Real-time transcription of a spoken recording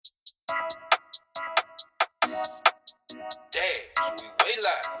Damn, we way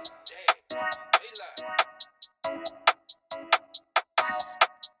live.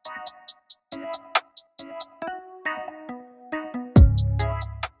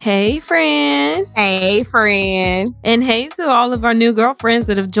 Hey, friend. Hey, friend. And hey to all of our new girlfriends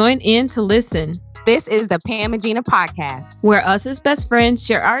that have joined in to listen. This is the Pam and Gina podcast, where us as best friends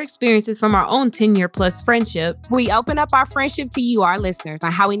share our experiences from our own 10-year-plus friendship. We open up our friendship to you, our listeners,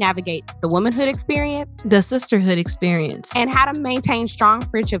 on how we navigate the womanhood experience, the sisterhood experience, and how to maintain strong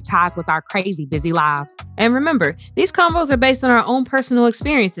friendship ties with our crazy busy lives. And remember, these combos are based on our own personal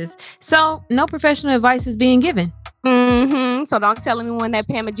experiences, so no professional advice is being given. So don't tell anyone that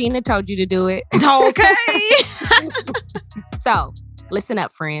Pam and Gina told you to do it. Okay. So listen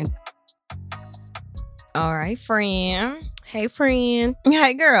up, friends. All right, friend. Hey, friend.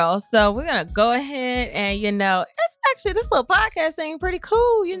 Hey, girl. So we're going to go ahead and, it's actually, this little podcast thing pretty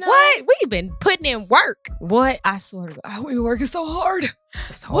cool, What? We've been putting in work. What? I swear to God, we've been working so hard.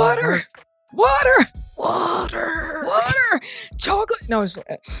 It's hard. Water. Chocolate. No,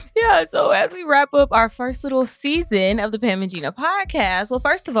 yeah. So as we wrap up our first little season of the Pam and Gina podcast, well,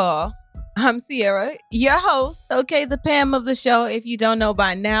 first of all, I'm Sierra, your host, okay, the Pam of the show. If you don't know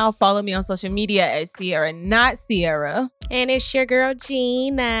by now, follow me on social media at Sierra, not Sierra. And it's your girl,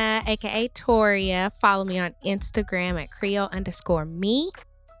 Gina, aka Toria. Follow me on Instagram at Creole_me.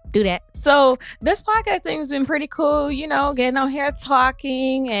 Do that. So this podcast thing has been pretty cool, getting on here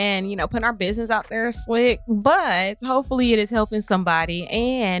talking and, putting our business out there slick. But hopefully it is helping somebody.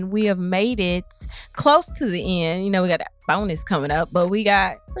 And we have made it close to the end. We got that bonus coming up, but we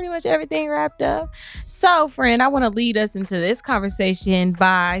got pretty much everything wrapped up. So, friend, I want to lead us into this conversation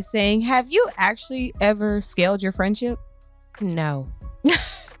by saying, have you actually ever scaled your friendship? No. I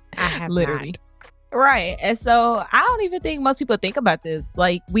have Literally. not. Right. And so I don't even think most people think about this.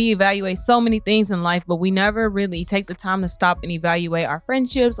 Like, we evaluate so many things in life, but we never really take the time to stop and evaluate our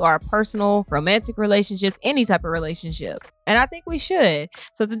friendships or our personal romantic relationships, any type of relationship. And I think we should.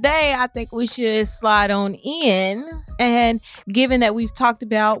 So today, I think we should slide on in. And given that we've talked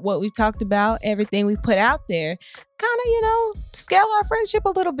about what we've talked about, everything we've put out there, kind of, scale our friendship a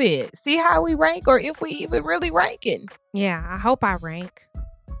little bit. See how we rank or if we even really ranking. Yeah, I hope I rank.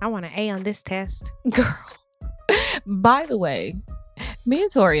 I want an A on this test. Girl. By the way, me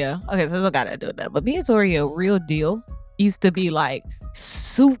and Toria, okay, so I gotta do that, but me and Toria, real deal, used to be like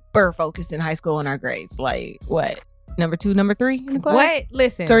super focused in high school on our grades. Like, what? Number 2, number 3 in the class? What?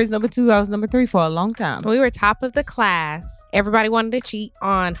 Listen. Toria's number 2, I was number 3 for a long time. We were top of the class. Everybody wanted to cheat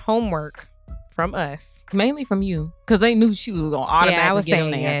on homework from us. Mainly from you, because they knew she was going to automatically I was get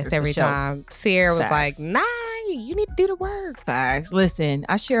them saying the yes answers every for sure. time. Sierra was Facts. like, nah, you need to do the work. Facts. Listen,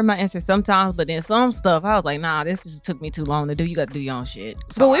 I share my answers sometimes, but then some stuff, I was like, nah, this just took me too long to do. You got to do your own shit.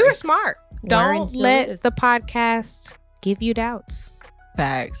 But we Sorry. were smart. Learn Don't to let this. the podcast give you doubts.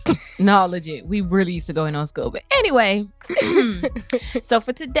 Facts. No, legit. We really used to go in on school. But anyway, so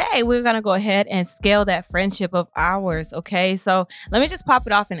for today, we're going to go ahead and scale that friendship of ours. Okay. So let me just pop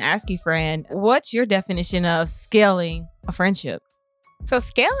it off and ask you, friend, what's your definition of scaling a friendship? So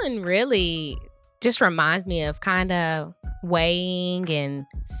scaling really just reminds me of kind of weighing and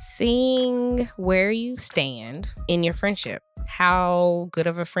seeing where you stand in your friendship. How good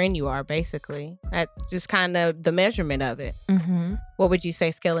of a friend you are, basically. That's just kind of the measurement of it. Mm-hmm. What would you say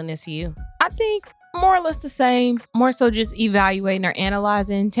scaling is to you? I think more or less the same, more so just evaluating or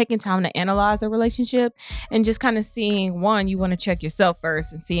analyzing, taking time to analyze a relationship and just kind of seeing, one, you want to check yourself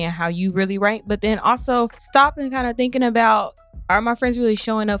first and seeing how you really rank, but then also stop and kind of thinking about, are my friends really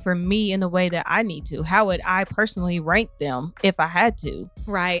showing up for me in the way that I need to? How would I personally rank them if I had to?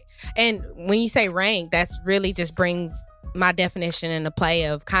 Right. And when you say rank, that's really just brings my definition into play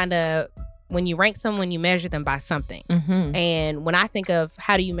of kind of when you rank someone, you measure them by something. Mm-hmm. And when I think of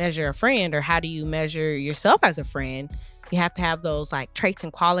how do you measure a friend or how do you measure yourself as a friend, you have to have those like traits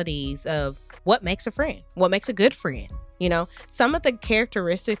and qualities of what makes a friend, what makes a good friend. Some of the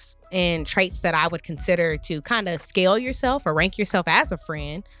characteristics and traits that I would consider to kind of scale yourself or rank yourself as a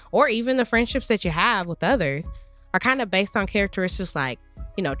friend, or even the friendships that you have with others, are kind of based on characteristics like,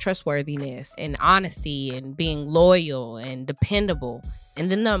 trustworthiness and honesty and being loyal and dependable.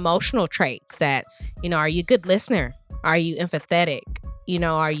 And then the emotional traits that, are you a good listener? Are you empathetic?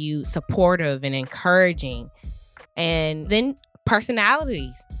 Are you supportive and encouraging? And then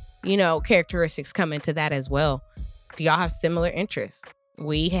personalities, characteristics come into that as well. Do y'all have similar interests?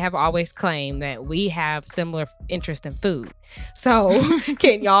 We have always claimed that we have similar interest in food. So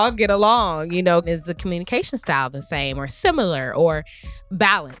can y'all get along? Is the communication style the same or similar or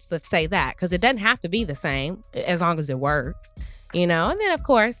balanced? Let's say that, because it doesn't have to be the same as long as it works. you know? And then, of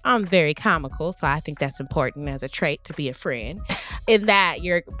course, I'm very comical. So I think that's important as a trait to be a friend. In that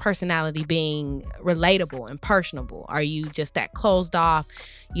your personality being relatable and personable. Are you just that closed off?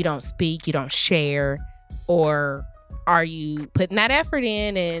 You don't speak, you don't share, or are you putting that effort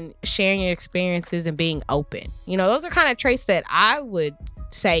in and sharing your experiences and being open? You know, those are kind of traits that I would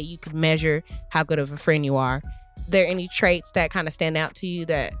say you could measure how good of a friend you are. There any traits that kind of stand out to you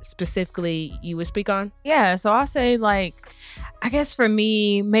that specifically you would speak on? Yeah, so I'll say, like, I guess for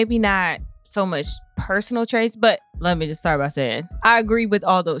me, maybe not so much personal traits, but let me just start by saying I agree with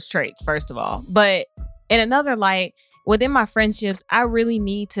all those traits, first of all. But in another light, within my friendships, I really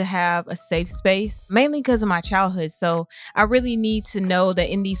need to have a safe space, mainly because of my childhood. So I really need to know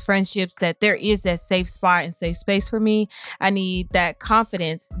that in these friendships that there is that safe spot and safe space for me. I need that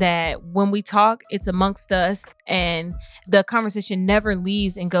confidence that when we talk, it's amongst us and the conversation never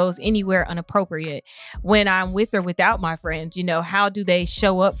leaves and goes anywhere inappropriate. When I'm with or without my friends, you know, how do they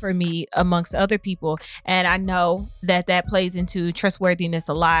show up for me amongst other people? And I know that that plays into trustworthiness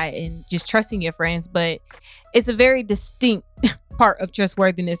a lot and just trusting your friends, but it's a very distinct part of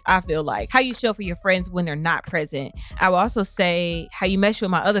trustworthiness, I feel like. How you show for your friends when they're not present. I will also say how you mesh with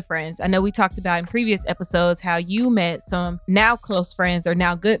my other friends. I know we talked about in previous episodes how you met some now close friends or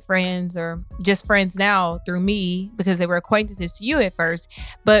now good friends or just friends now through me because they were acquaintances to you at first.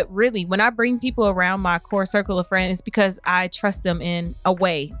 But really, when I bring people around my core circle of friends, it's because I trust them in a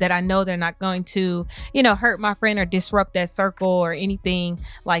way that I know they're not going to, you know, hurt my friend or disrupt that circle or anything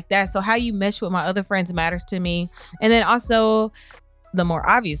like that. So how you mesh with my other friends matters to me. And then also the more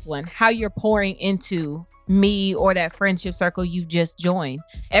obvious one, how you're pouring into me or that friendship circle you've just joined.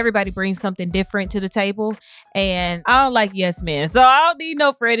 Everybody brings something different to the table, and I don't like yes men. So I don't need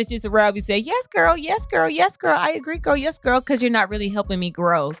no friend that's just around me saying, yes, girl, yes, girl, yes, girl, I agree, girl, yes, girl, because you're not really helping me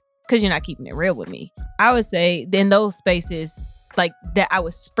grow, because you're not keeping it real with me. I would say in those spaces, like that, I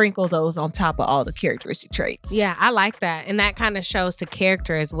would sprinkle those on top of all the characteristic traits. Yeah, I like that. And that kind of shows to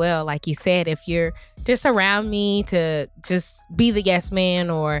character as well. Like you said, if you're just around me to just be the yes man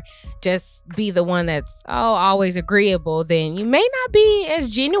or just be the one that's always agreeable, then you may not be as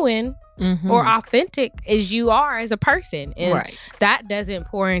genuine or authentic as you are as a person. And that doesn't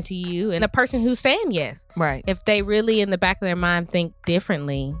pour into you. And the person who's saying yes, if they really in the back of their mind think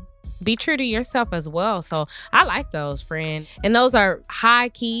differently, be true to yourself as well. So I like those, friend. And those are high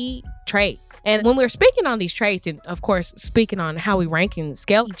key traits. And when we're speaking on these traits, and of course, speaking on how we rank and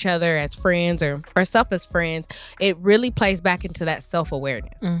scale each other as friends or ourselves as friends, it really plays back into that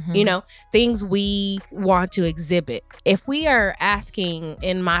self-awareness. You know, things we want to exhibit. If we are asking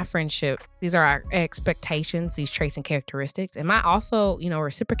in my friendship, these are our expectations, these traits and characteristics. Am I also, you know,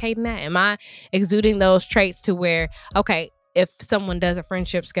 reciprocating that? Am I exuding those traits to where, okay, if someone does a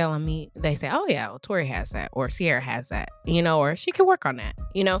friendship scale on me, they say, oh yeah, well, Tori has that, or Sierra has that, you know, or she can work on that,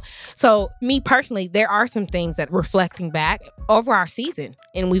 you know? So me personally, there are some things that reflecting back over our season,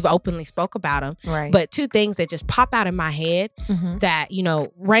 and we've openly spoke about them, but two things that just pop out in my head that, you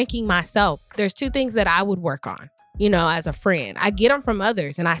know, ranking myself, there's two things that I would work on, you know, as a friend. I get them from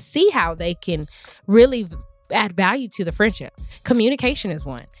others and I see how they can really add value to the friendship. Communication is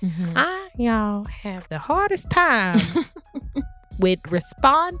one. Y'all have the hardest time with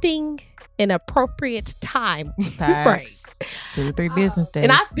responding in appropriate time. Right. 2 to 3 business days.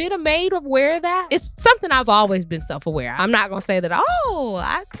 And I've been made aware of that. It's something I've always been self-aware. I'm not going to say that,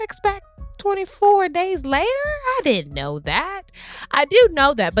 I text back 24 days later. I didn't know that. I do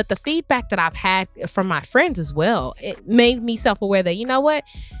know that, but the feedback that I've had from my friends as well, it made me self-aware that, you know what?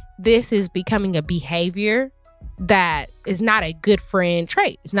 This is becoming a behavior that is not a good friend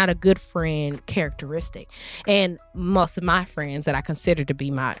trait. It's not a good friend characteristic. And most of my friends that I consider to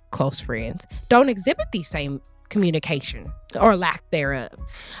be my close friends don't exhibit these same communication or lack thereof.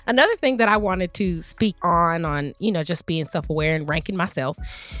 Another thing that I wanted to speak on, you know, just being self-aware and ranking myself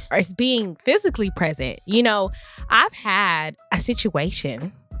is being physically present. You know, I've had a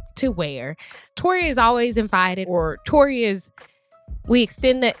situation to where Tori is always invited, or we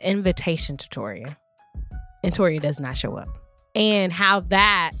extend the invitation to Toria, and Tori does not show up. And how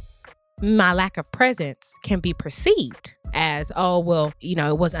that, my lack of presence can be perceived as, oh, well, you know,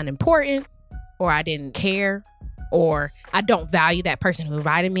 it was unimportant, or I didn't care, or I don't value that person who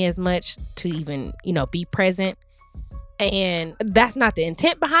invited me as much to even, you know, be present. And that's not the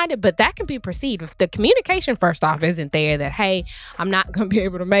intent behind it, but that can be perceived. If the communication, first off, isn't there that, hey, I'm not going to be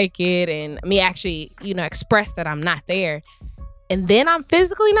able to make it, and me actually, you know, express that I'm not there, and then I'm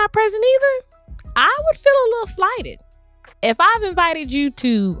physically not present either, I would feel a little slighted. If I've invited you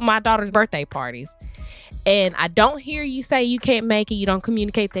to my daughter's birthday parties and I don't hear you say you can't make it, you don't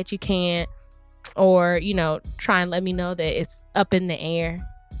communicate that you can't, or, try and let me know that it's up in the air,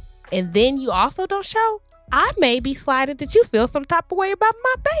 and then you also don't show, I may be slided that you feel some type of way about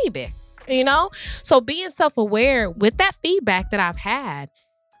my baby, So being self-aware with that feedback that I've had,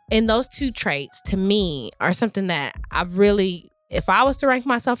 and those two traits to me are something that I've really, if I was to rank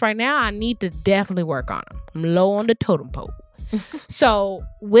myself right now, I need to definitely work on them. I'm low on the totem pole. So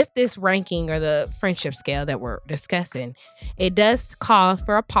with this ranking or the friendship scale that we're discussing, it does call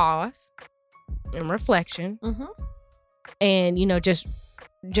for a pause and reflection, and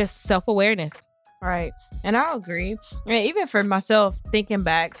just self-awareness. Right. And I agree. I mean, even for myself, thinking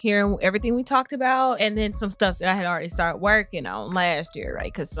back, hearing everything we talked about, and then some stuff that I had already started working on last year,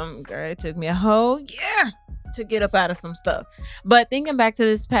 right? Because it took me a whole year to get up out of some stuff. But thinking back to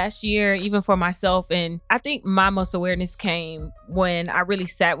this past year, even for myself, and I think my most awareness came when I really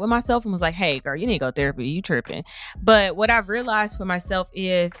sat with myself and was like, hey, girl, you need to go to therapy. You tripping. But what I've realized for myself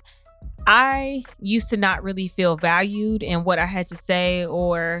is I used to not really feel valued in what I had to say,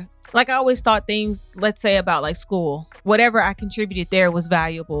 or like I always thought things, let's say about like school, whatever I contributed there was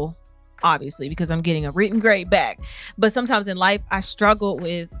valuable, obviously, because I'm getting a written grade back. But sometimes in life, I struggled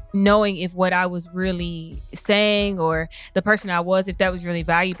with knowing if what I was really saying or the person I was, if that was really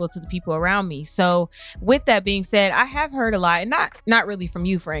valuable to the people around me. So with that being said, I have heard a lot, and not really from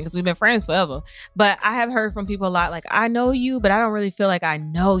you, friend, because we've been friends forever, but I have heard from people a lot, like, I know you, but I don't really feel like I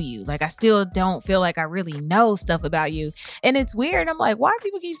know you. Like, I still don't feel like I really know stuff about you. And it's weird. I'm like, why do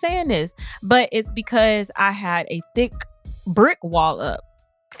people keep saying this? But it's because I had a thick brick wall up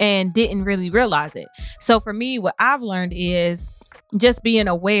and didn't really realize it. So for me, what I've learned is just being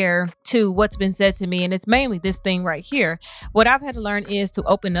aware to what's been said to me. And it's mainly this thing right here. What I've had to learn is to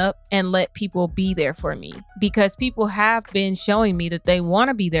open up and let people be there for me, because people have been showing me that they want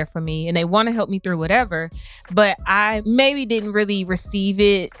to be there for me and they want to help me through whatever, but I maybe didn't really receive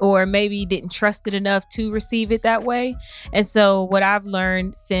it, or maybe didn't trust it enough to receive it that way. And so what I've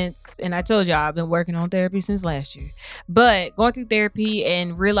learned since, and I told y'all I've been working on therapy since last year, but going through therapy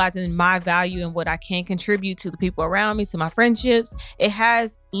and realizing my value and what I can contribute to the people around me, to my friendships, it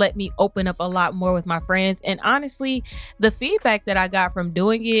has let me open up a lot more with my friends. And honestly, the feedback that I got from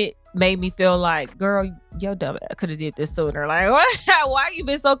doing it made me feel like, girl, yo, dumb, I could have did this sooner. Like, what? Why you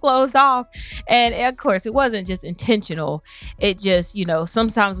been so closed off? And of course, it wasn't just intentional. It just,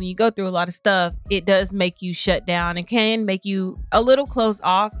 sometimes when you go through a lot of stuff, it does make you shut down and can make you a little closed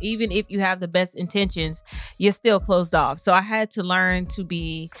off. Even if you have the best intentions, you're still closed off. So I had to learn to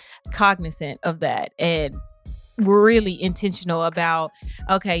be cognizant of that and really intentional about,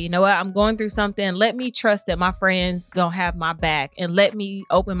 okay, you know what, I'm going through something. Let me trust that my friends gonna have my back, and let me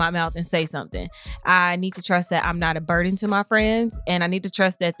open my mouth and say something. I need to trust that I'm not a burden to my friends, and I need to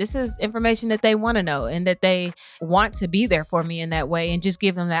trust that this is information that they want to know and that they want to be there for me in that way, and just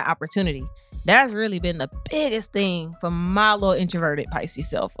give them that opportunity. That's really been the biggest thing for my little introverted Pisces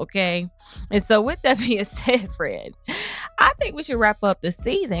self, okay? And so with that being said, Fred, I think we should wrap up the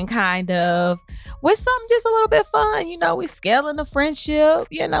season kind of with something just a little bit fun. We scaling the friendship.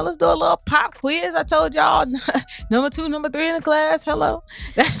 Let's do a little pop quiz. I told y'all, number 2, number 3 in the class. Hello.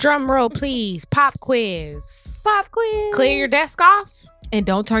 Drum roll, please. Pop quiz. Pop quiz. Clear your desk off. And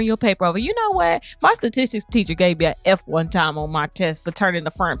don't turn your paper over. You know what? My statistics teacher gave me an F one time on my test for turning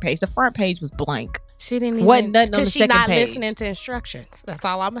the front page. The front page was blank. She didn't even, wasn't nothing on the because second she's not page. listening to instructions. That's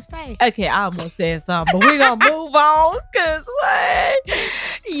all I'm gonna say. Okay, I almost said something, but we're gonna move on, because what?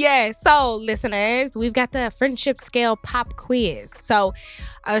 Yeah, so listeners, we've got the friendship scale pop quiz. So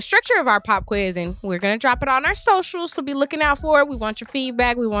a structure of our pop quiz, and we're gonna drop it on our socials, so be looking out for it. We want your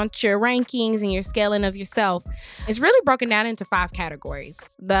feedback, we want your rankings and your scaling of yourself. It's really broken down into 5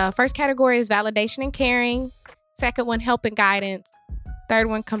 categories. The first category is validation and caring. Second one, help and guidance. Third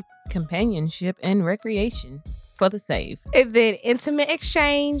one, companionship and recreation for the save. And then intimate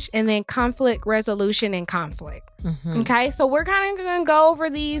exchange, and then conflict resolution and conflict. Mm-hmm. Okay, so we're kind of going to go over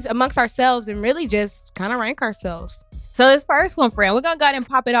these amongst ourselves and really just kind of rank ourselves. So this first one, friend, we're going to go ahead and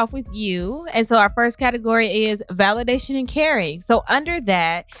pop it off with you. And so our first category is validation and caring. So under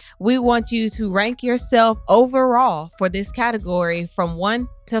that, we want you to rank yourself overall for this category from 1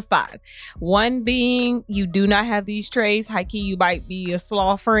 to 5. 1 being you do not have these traits. High key, you might be a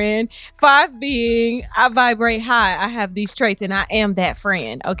sloth friend. 5 being I vibrate high. I have these traits and I am that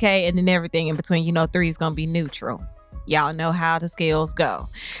friend. Okay. And then everything in between, 3 is going to be neutral. Y'all know how the scales go.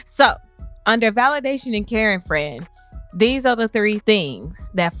 So under validation and caring, friend, These are the 3 things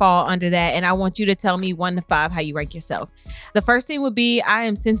that fall under that. And I want you to tell me 1 to 5 how you rank yourself. The first thing would be I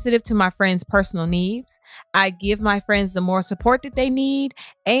am sensitive to my friends' personal needs. I give my friends the more support that they need.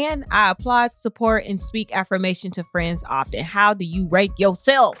 And I applaud support and speak affirmation to friends often. How do you rank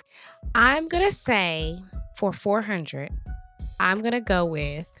yourself? I'm going to say for 400, I'm going to go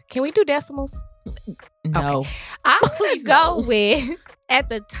with, can we do decimals? No. I'm going to Please go no. with, at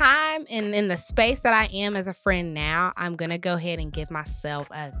the time and in the space that I am as a friend now, I'm going to go ahead and give myself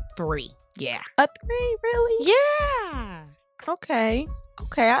a 3. Yeah. A 3, really? Yeah. Okay.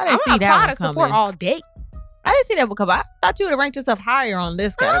 I I'm didn't see going to that apply one to support coming. all day. I didn't see that one come. I thought you would have ranked yourself higher on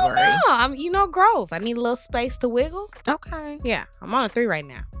this category. I'm, growth. I need a little space to wiggle. Okay. Yeah. I'm on a 3 right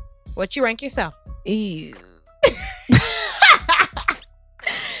now. What you rank yourself? Ew.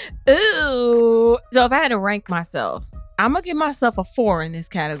 Ooh. So if I had to rank myself, I'm going to give myself a 4 in this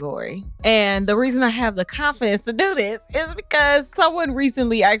category. And the reason I have the confidence to do this is because someone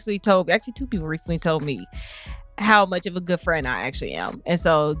recently actually 2 people recently told me how much of a good friend I actually am. And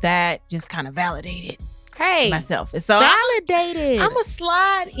so that just kind of validated myself. And so validated. I'm going to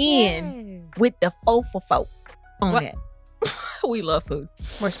slide in with the 4 for 4 on What? that. We love food.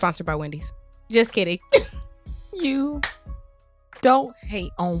 We're sponsored by Wendy's. Just kidding. You don't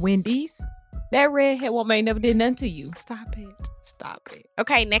hate on Wendy's. That redhead woman ain't never did nothing to you. Stop it.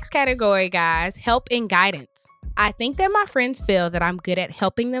 Okay, next category, guys. Help and guidance. I think that my friends feel that I'm good at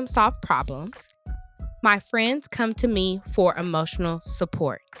helping them solve problems. My friends come to me for emotional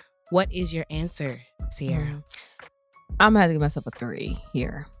support. What is your answer, Sierra? I'm going to give myself a 3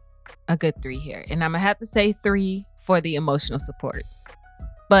 here. A good 3 here. And I'm going to have to say 3 for the emotional support.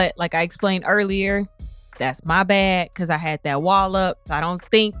 But like I explained earlier, that's my bad because I had that wall up. So I don't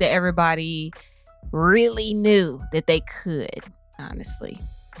think that everybody really knew that they could, honestly.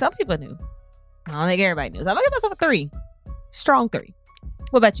 Some people knew. I don't think everybody knew. So I'm going to give myself a 3. Strong 3.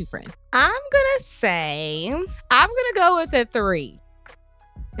 What about you, friend? I'm going to say, I'm going to go with a 3.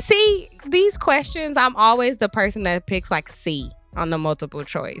 See, these questions, I'm always the person that picks like C on the multiple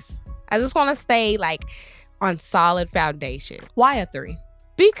choice. I just want to stay like on solid foundation. Why a 3?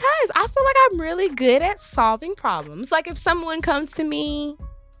 Because I feel like I'm really good at solving problems. Like if someone comes to me,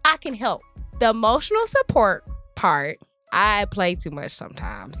 I can help. The emotional support part, I play too much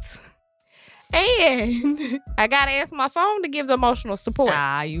sometimes. And I got to answer my phone to give the emotional support.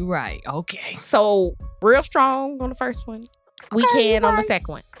 Ah, you right. Okay. So real strong on the first one. Weekend on the second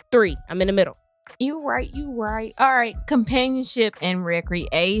one. 3. I'm in the middle. You right. All right. Companionship and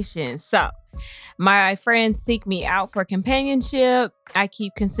recreation. So my friends seek me out for companionship. I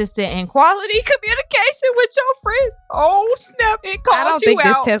keep consistent and quality communication with your friends. Oh, snap. It called you out. I don't think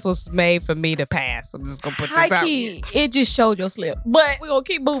this test was made for me to pass. I'm just going to put this out. Hikey, it just showed your slip. But we're going to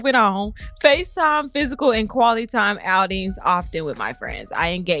keep moving on. FaceTime, physical, and quality time outings often with my friends.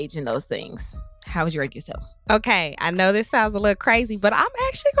 I engage in those things. How would you rank yourself? Okay, I know this sounds a little crazy, but I'm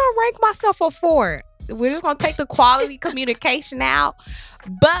actually going to rank myself a 4. We're just going to take the quality communication out.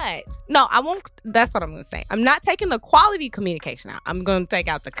 But no, I won't. That's what I'm going to say. I'm not taking the quality communication out. I'm going to take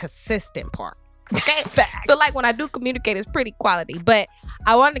out the consistent part. Okay? Facts. Feel like when I do communicate, it's pretty quality. But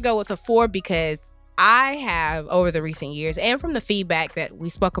I wanted to go with a 4 because I have, over the recent years, and from the feedback that we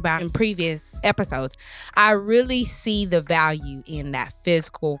spoke about in previous episodes, I really see the value in that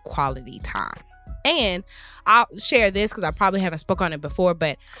physical quality time. And I'll share this because I probably haven't spoken on it before,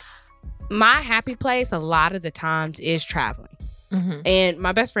 but my happy place a lot of the times is traveling. Mm-hmm. And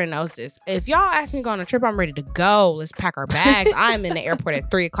my best friend knows this. If y'all ask me to go on a trip, I'm ready to go. Let's pack our bags. I'm in the airport at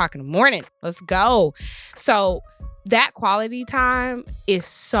 3:00 in the morning. Let's go. So that quality time is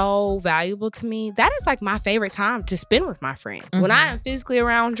so valuable to me. That is like my favorite time to spend with my friends. Mm-hmm. When I am physically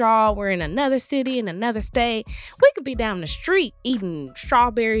around y'all, we're in another city, in another state. We could be down the street eating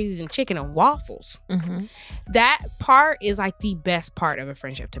strawberries and chicken and waffles. Mm-hmm. That part is like the best part of a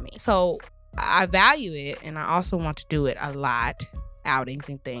friendship to me. So I value it, and I also want to do it a lot, outings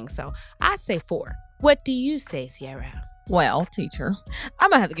and things. So I'd say 4. What do you say, Sierra? Well, teacher,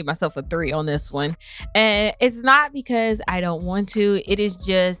 I'm gonna have to give myself a 3 on this one. And it's not because I don't want to. It is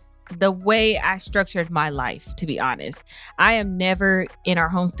just the way I structured my life, to be honest. I am never in our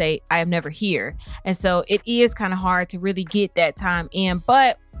home state. I am never here. And so it is kind of hard to really get that time in.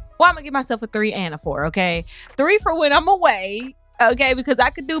 But, well, I'm gonna give myself a 3 and a 4, okay? 3 for when I'm away, okay? Because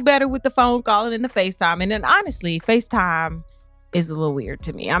I could do better with the phone calling and the FaceTime. And then honestly, FaceTime is a little weird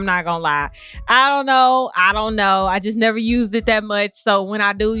to me. I'm not gonna lie. I don't know. I just never used it that much. So when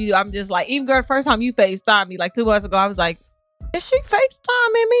I do, I'm just like, even girl, the first time you FaceTime me like 2 months ago, I was like, is she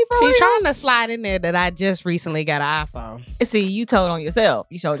FaceTiming me for real? She trying to slide in there that I just recently got an iPhone. See, you told on yourself.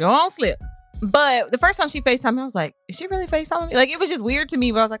 You showed your own slip. But the first time she FaceTimed me, I was like, is she really FaceTiming me? Like, it was just weird to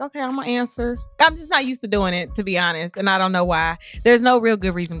me, but I was like, okay, I'm going to answer. I'm just not used to doing it, to be honest. And I don't know why. There's no real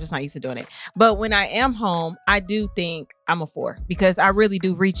good reason. I'm just not used to doing it. But when I am home, I do think I'm a 4 because I really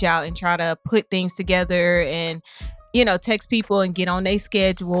do reach out and try to put things together and, you know, text people and get on their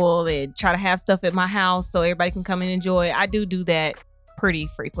schedule and try to have stuff at my house so everybody can come and enjoy. I do that pretty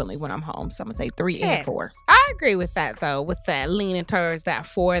frequently when I'm home. So I'm gonna say 3 and 4. I agree with that though, with that leaning towards that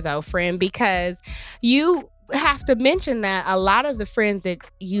 4 though, friend, because you have to mention that a lot of the friends that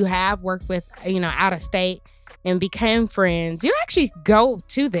you have worked with, you know, out of state and became friends, you actually go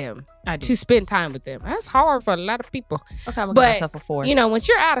to them to spend time with them. That's hard for a lot of people. Okay, I'm gonna give myself a 4. You know, once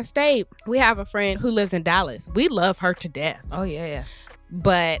you're out of state, we have a friend who lives in Dallas. We love her to death. Oh yeah.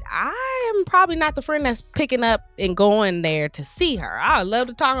 But I am probably not the friend that's picking up and going there to see her. I would love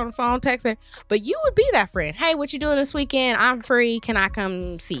to talk on the phone, text her. But you would be that friend. Hey, what you doing this weekend? I'm free. Can I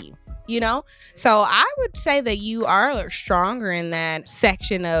come see you? You know? So I would say that you are stronger in that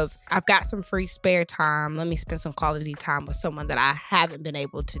section of, I've got some free spare time. Let me spend some quality time with someone that I haven't been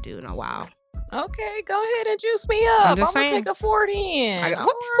able to do in a while. Okay, go ahead and juice me up. I'm gonna take a 4 in. What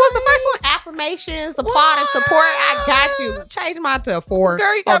was the first one? Affirmations, applaud, and support. I got you. Change mine to a 4.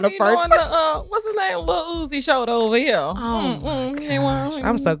 Girl, you got on the me first. doing the what's his name? Lil Uzi showed over here. Oh my gosh.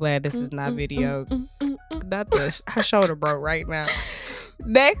 I'm so glad this is not video. Not the shoulder broke right now.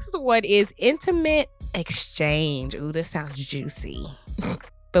 Next one is intimate exchange. Ooh, this sounds juicy.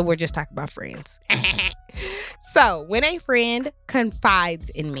 But we're just talking about friends. So, when a friend confides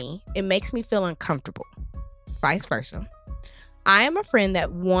in me, it makes me feel uncomfortable. Vice versa. I am a friend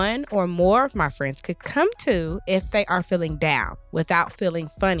that one or more of my friends could come to if they are feeling down without feeling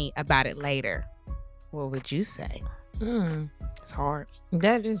funny about it later. What would you say? It's hard.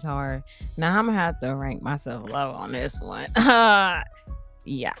 That is hard. Now, I'm going to have to rank myself low on this one.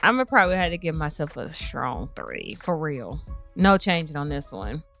 Yeah, I'm going to probably have to give myself a strong 3. For real. No changing on this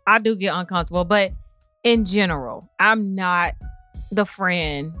one. I do get uncomfortable, but in general, I'm not the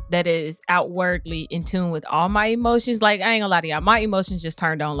friend that is outwardly in tune with all my emotions. Like, I ain't gonna lie to y'all, my emotions just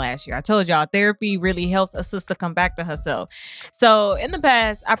turned on last year. I told y'all therapy really helps a sister come back to herself. So in the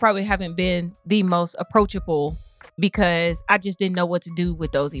past, I probably haven't been the most approachable because I just didn't know what to do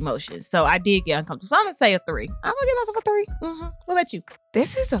with those emotions. So I did get uncomfortable. So I'm gonna say a 3. I'm gonna give myself a 3. What about you?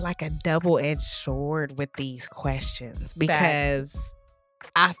 This is like a double-edged sword with these questions because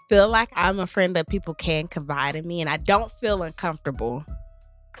I feel like I'm a friend that people can confide in me and I don't feel uncomfortable.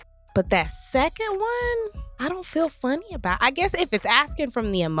 But that second one, I don't feel funny about. I guess if it's asking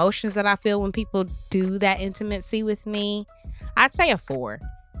from the emotions that I feel when people do that intimacy with me, I'd say a 4.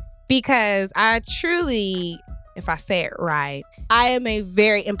 Because I truly, if I say it right, I am a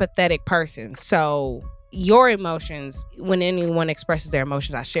very empathetic person. So your emotions, when anyone expresses their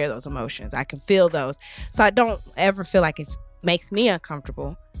emotions, I share those emotions. I can feel those. So I don't ever feel like it makes me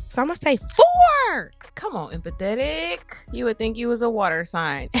uncomfortable. So I'm going to say 4. Come on, empathetic. You would think you was a water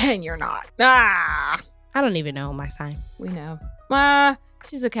sign, and you're not. I don't even know my sign. We know.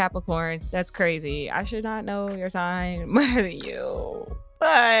 She's a Capricorn. That's crazy. I should not know your sign better than you.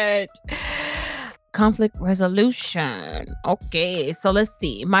 But conflict resolution. Okay, so let's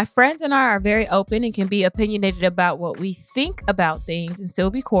see. My friends and I are very open and can be opinionated about what we think about things and still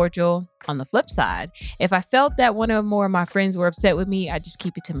be cordial. On the flip side, if I felt that one or more of my friends were upset with me, I just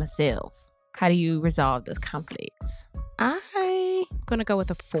keep it to myself. How do you resolve those conflicts? I'm gonna go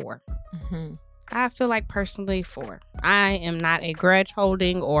with a 4. I feel like personally 4. I am not a grudge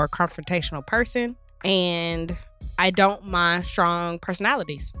holding or confrontational person, and I don't mind strong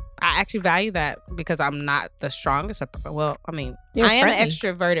personalities. I actually value that because I'm not the strongest. Well, I mean, I am an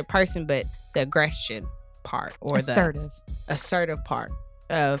extroverted person, but the aggression part or the assertive part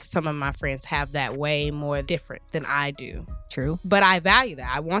of some of my friends have that way more different than I do. True. But I value that.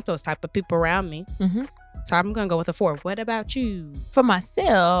 I want those type of people around me. So I'm going to go with a 4. What about you? For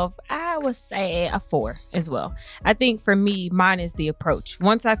myself, I would say a 4 as well. I think for me, mine is the approach.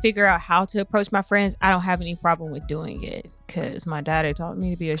 Once I figure out how to approach my friends, I don't have any problem with doing it because my daddy taught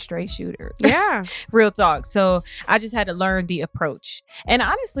me to be a straight shooter. Yeah. Real talk. So I just had to learn the approach. And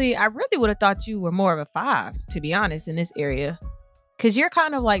honestly, I really would have thought you were more of a 5, to be honest, in this area. Because you're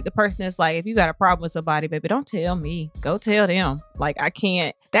kind of like the person that's like, if you got a problem with somebody, baby, don't tell me. Go tell them. Like, I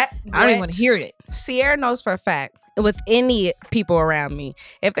can't. I don't even want to hear it. Sierra knows for a fact, with any people around me,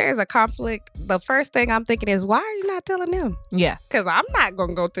 if there's a conflict, the first thing I'm thinking is, why are you not telling them? Yeah. Because I'm not going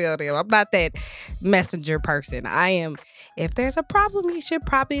to go tell them. I'm not that messenger person. I am. If there's a problem, you should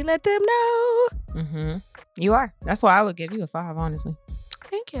probably let them know. You are. That's why I would give you a 5, honestly.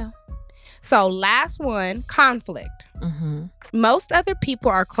 Thank you. So last one, conflict. Mm-hmm. Most other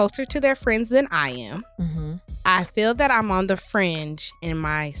people are closer to their friends than I am. Mm-hmm. I feel that I'm on the fringe in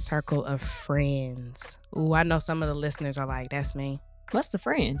my circle of friends. Ooh, I know some of the listeners are like, that's me. What's the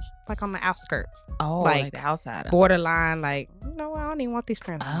fringe? Like on the outskirts. Oh, Like, like the outsider. Borderline, like, you know what? I don't even want these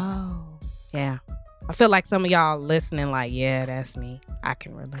friends. Oh. Yeah. I feel like some of y'all listening like, yeah, that's me. I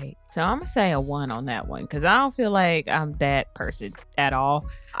can relate. So I'm going to say a 1 on that one because I don't feel like I'm that person at all.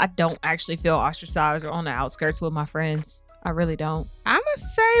 I don't actually feel ostracized or on the outskirts with my friends. I really don't. I'm going to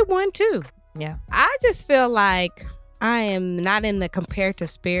say 1 too. Yeah. I just feel like I am not in the comparative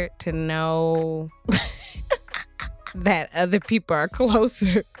spirit to know that other people are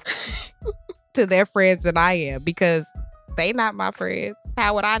closer to their friends than I am because they not my friends.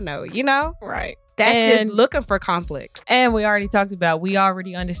 How would I know? You know? Right. That's And- just looking for conflict. And we already talked about, we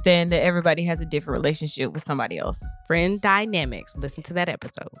already understand that everybody has a different relationship with somebody else. Friend dynamics. Listen to that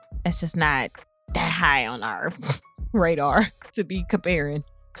episode. It's just not that high on our radar to be comparing.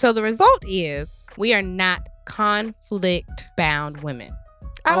 So the result is we are not conflict bound women.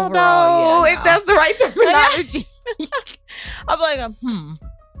 I don't Overall, know yeah, if no. that's the right terminology. I'm like,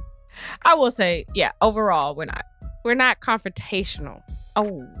 I will say, yeah, overall, we're not. We're not confrontational.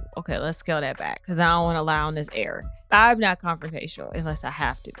 Oh, okay, let's scale that back because I don't want to lie on this air. I'm not confrontational unless I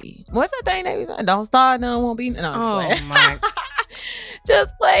have to be. What's that thing that we said? Don't start, none won't be. No, I'm just playing.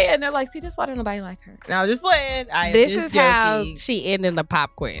 Just playing. They're like, see, this is why don't nobody like her. No, I'm just playing. This is how she ended the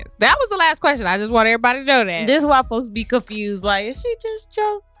pop quiz. That was the last question. I just want everybody to know that. This is why folks be confused. Like, is she just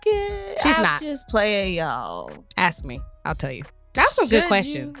joking? She's I'm not. just playing, y'all. Ask me. I'll tell you. That's some good Should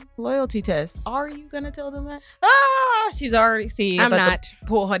questions. you? Loyalty test. Are you gonna tell them that? She's already I'm about to not.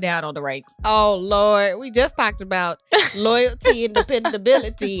 pull her down on the ranks. Oh, Lord. We just talked about loyalty and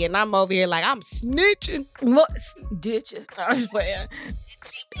dependability, and I'm over here like, I'm snitching. What ditches? I was playing.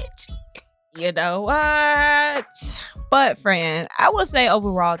 You know what? But friend, I will say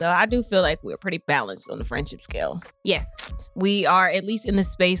overall though, I do feel like we're pretty balanced on the friendship scale. Yes. We are at least in the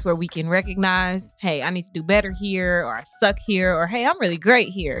space where we can recognize, hey, I need to do better here, or I suck here, or hey, I'm really great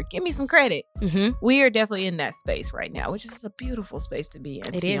here. Give me some credit. Mm-hmm. We are definitely in that space right now, which is a beautiful space to be in,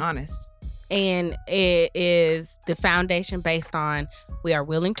 It to be is. honest. And it is the foundation based on we are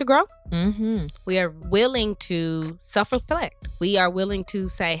willing to grow. Mm-hmm. We are willing to self-reflect. We are willing to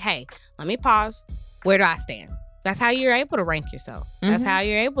say, hey, let me pause. Where do I stand? That's how you're able to rank yourself. That's Mhm. how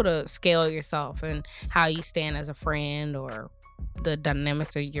you're able to scale yourself and how you stand as a friend or the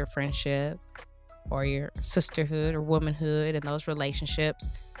dynamics of your friendship or your sisterhood or womanhood and those relationships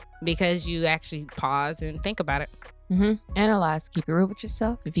because you actually pause and think about it. Mm-hmm. Analyze, keep it real with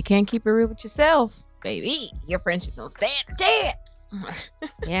yourself. If you can't keep it real with yourself, baby, your friendship don't stand a chance.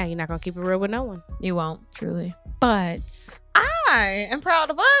 Yeah, you're not going to keep it real with no one. You won't, truly. But I am proud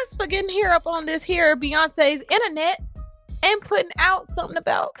of us for getting here up on this here Beyonce's internet and putting out something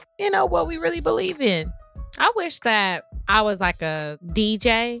about, what we really believe in. I wish that I was like a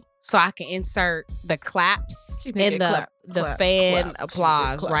DJ so I can insert the claps She make and it the clap, the clap, fan clap. She applause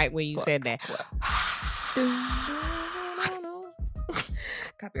make it clap, right when you clap, said that.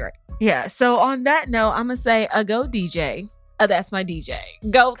 Copyright. Yeah. So on that note, I'm gonna say a go DJ. That's my DJ.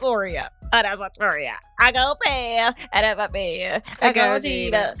 Go Toria. That's my Toria. I go Pam. That's my Pam. I go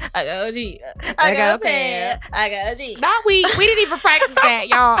Gina. I go Gina. I go Pam. I go Gina. Not we didn't even practice that,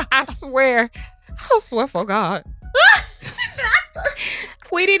 y'all. I swear for God.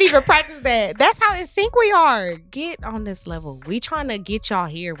 We didn't even practice that. That's how in sync we are. Get on this level. We trying to get y'all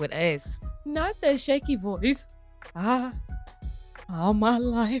here with us. Not that shaky voice. All my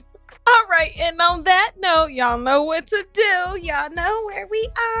life. All right, and on that note, y'all know what to do. Y'all know where we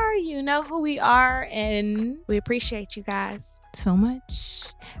are. You know who we are, and We appreciate you guys. so much.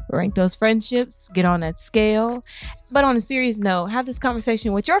 Rank those friendships, get on that scale. But on a serious note, have this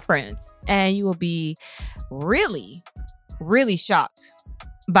conversation with your friends, and you will be really, really shocked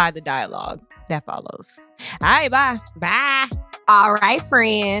by the dialogue that follows. All right, bye. Bye. All right,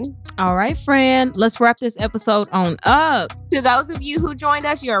 friend. All right, friend, let's wrap this episode on up. To those of you who joined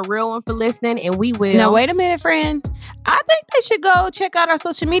us, you're a real one for listening, and we will. Now, wait a minute, friend. I think they should go check out our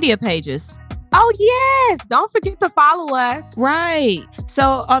social media pages. Oh, yes. Don't forget to follow us. Right.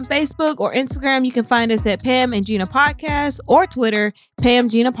 So on Facebook or Instagram, you can find us at Pam and Gina Podcast, or Twitter, Pam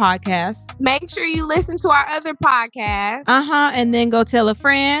Gina Podcast. Make sure you listen to our other podcasts. And then go tell a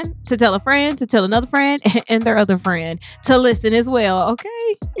friend, to tell a friend, to tell another friend, and their other friend to listen as well.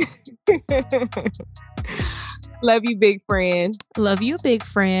 Okay. Love you, big friend. Love you, big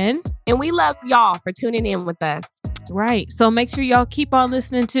friend. And we love y'all for tuning in with us. Right. So make sure y'all keep on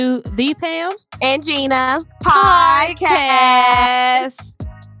listening to the Pam And Gina Podcast.